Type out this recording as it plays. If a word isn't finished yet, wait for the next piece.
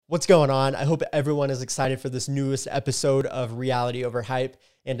What's going on? I hope everyone is excited for this newest episode of Reality Over Hype.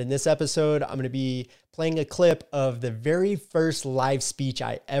 And in this episode, I'm going to be playing a clip of the very first live speech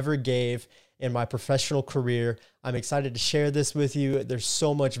I ever gave in my professional career. I'm excited to share this with you. There's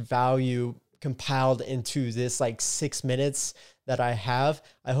so much value compiled into this 6 minutes that I have.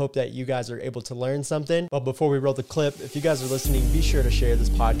 I hope that you guys are able to learn something. But before we roll the clip, if you guys are listening, be sure to share this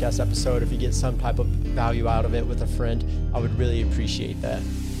podcast episode. If you get some type of value out of it with a friend, I would really appreciate that.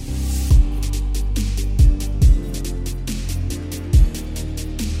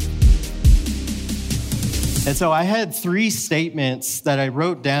 And so I had 3 statements that I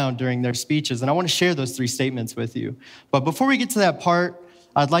wrote down during their speeches, and I want to share those 3 statements with you. But before we get to that part,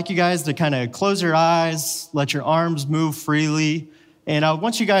 I'd like you guys to kind of close your eyes, let your arms move freely, and I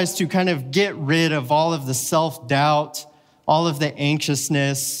want you guys to kind of get rid of all of the self-doubt, all of the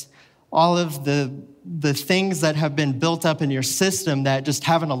anxiousness, all of the things that have been built up in your system that just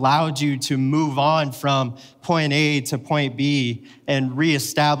haven't allowed you to move on from point A to point B and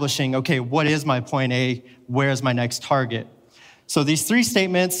reestablishing, okay, what is my point A? Where's my next target? So these 3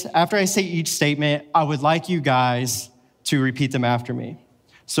 statements, after I say each statement, I would like you guys to repeat them after me.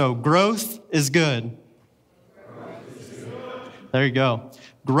 So growth is good. There you go.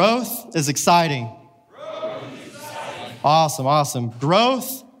 Growth is exciting. Awesome.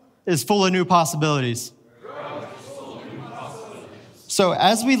 Growth is full of new possibilities. So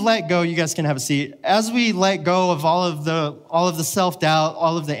as we let go, you guys can have a seat. As we let go of all of the self-doubt,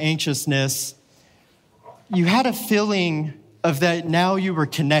 all of the anxiousness, you had a feeling of that now you were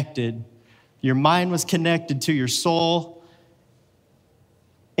connected. Your mind was connected to your soul.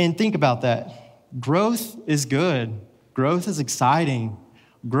 And think about that. Growth is good. Growth is exciting.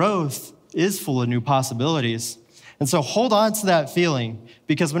 Growth is full of new possibilities. And so hold on to that feeling,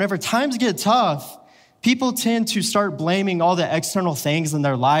 because whenever times get tough, people tend to start blaming all the external things in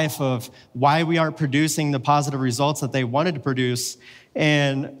their life of why we aren't producing the positive results that they wanted to produce.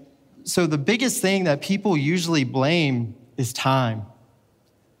 And so the biggest thing that people usually blame is time.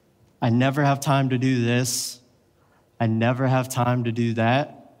 I never have time to do this. I never have time to do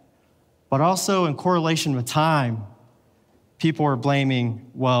that. But also in correlation with time, people are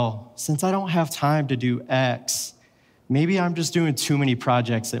blaming, well, since I don't have time to do X, maybe I'm just doing too many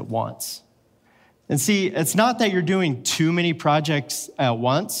projects at once. And see, it's not that you're doing too many projects at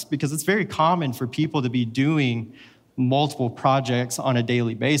once, because it's very common for people to be doing multiple projects on a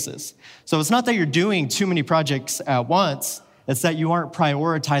daily basis. So it's not that you're doing too many projects at once, it's that you aren't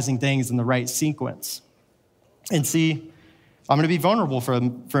prioritizing things in the right sequence. And see, I'm gonna be vulnerable for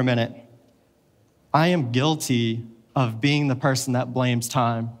a minute. I am guilty of being the person that blames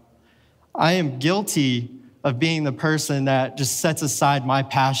time. I am guilty of being the person that just sets aside my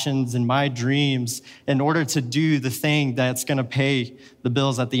passions and my dreams in order to do the thing that's gonna pay the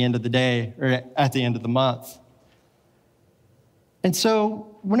bills at the end of the day or at the end of the month. And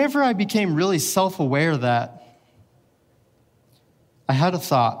so whenever I became really self-aware of that, I had a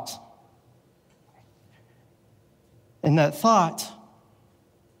thought. And that thought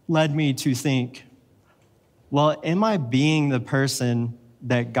led me to think, well, am I being the person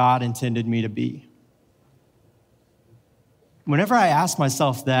that God intended me to be? Whenever I asked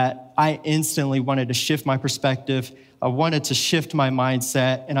myself that, I instantly wanted to shift my perspective. I wanted to shift my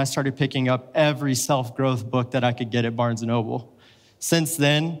mindset, and I started picking up every self-growth book that I could get at Barnes & Noble. Since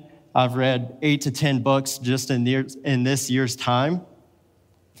then, I've read 8 to 10 books just in this year's time.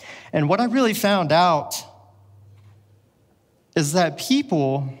 And what I really found out is that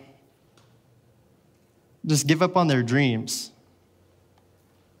people just give up on their dreams.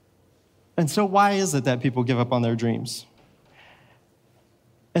 And so why is it that people give up on their dreams?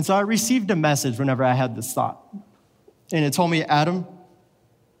 And so I received a message whenever I had this thought. And it told me, Adam,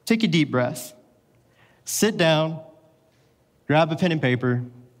 take a deep breath. Sit down, grab a pen and paper,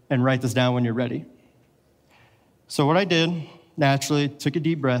 and write this down when you're ready. So what I did, naturally, took a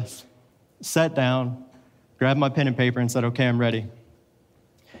deep breath, sat down, grabbed my pen and paper, and said, okay, I'm ready.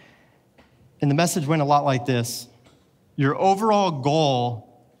 And the message went a lot like this. Your overall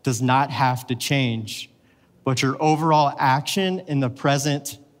goal does not have to change, but your overall action in the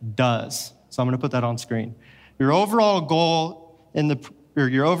present does. So I'm going to put that on screen. Your overall goal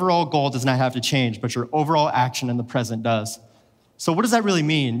does not have to change, but your overall action in the present does. So what does that really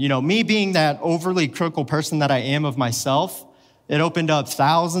mean? Me being that overly critical person that I am of myself, it opened up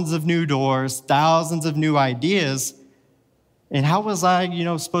thousands of new doors, thousands of new ideas. And how was I,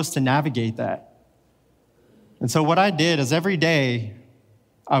 supposed to navigate that? And so what I did is every day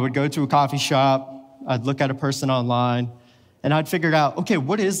I would go to a coffee shop, I'd look at a person online, and I'd figure out, okay,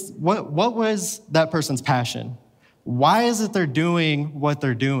 what was that person's passion? why is it they're doing what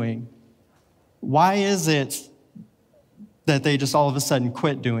they're doing? Why is it that they just all of a sudden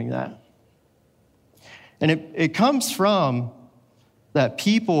quit doing that? And it comes from that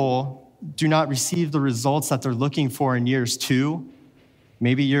people do not receive the results that they're looking for in years 2,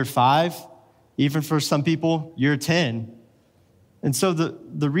 maybe year 5, even for some people, year 10. And so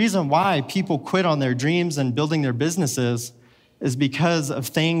the reason why people quit on their dreams and building their businesses is because of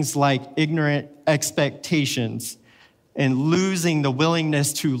things like ignorant expectations and losing the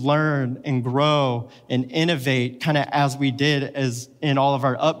willingness to learn and grow and innovate kind of as we did as in all of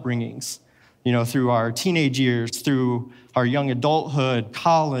our upbringings, through our teenage years, through our young adulthood,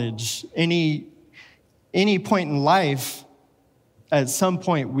 college, any point in life. At some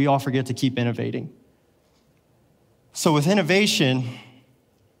point, we all forget to keep innovating. So with innovation,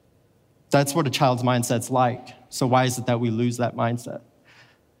 that's what a child's mindset's like. So why is it that we lose that mindset?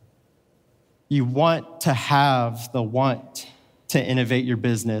 You want to have the want to innovate your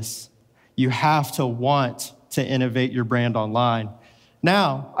business. You have to want to innovate your brand online.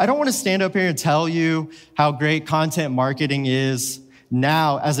 Now, I don't want to stand up here and tell you how great content marketing is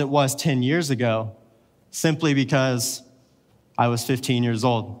now as it was 10 years ago, simply because I was 15 years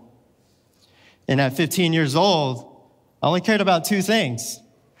old. And at 15 years old, I only cared about 2 things.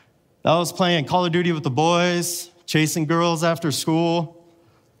 I was playing Call of Duty with the boys, chasing girls after school.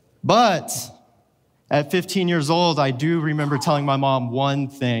 But at 15 years old, I do remember telling my mom one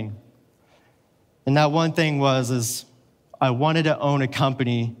thing. And that one thing is I wanted to own a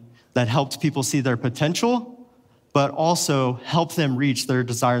company that helped people see their potential, but also help them reach their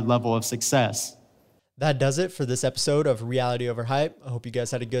desired level of success. That does it for this episode of Reality Over Hype. I hope you guys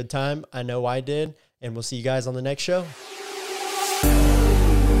had a good time. I know I did, and we'll see you guys on the next show.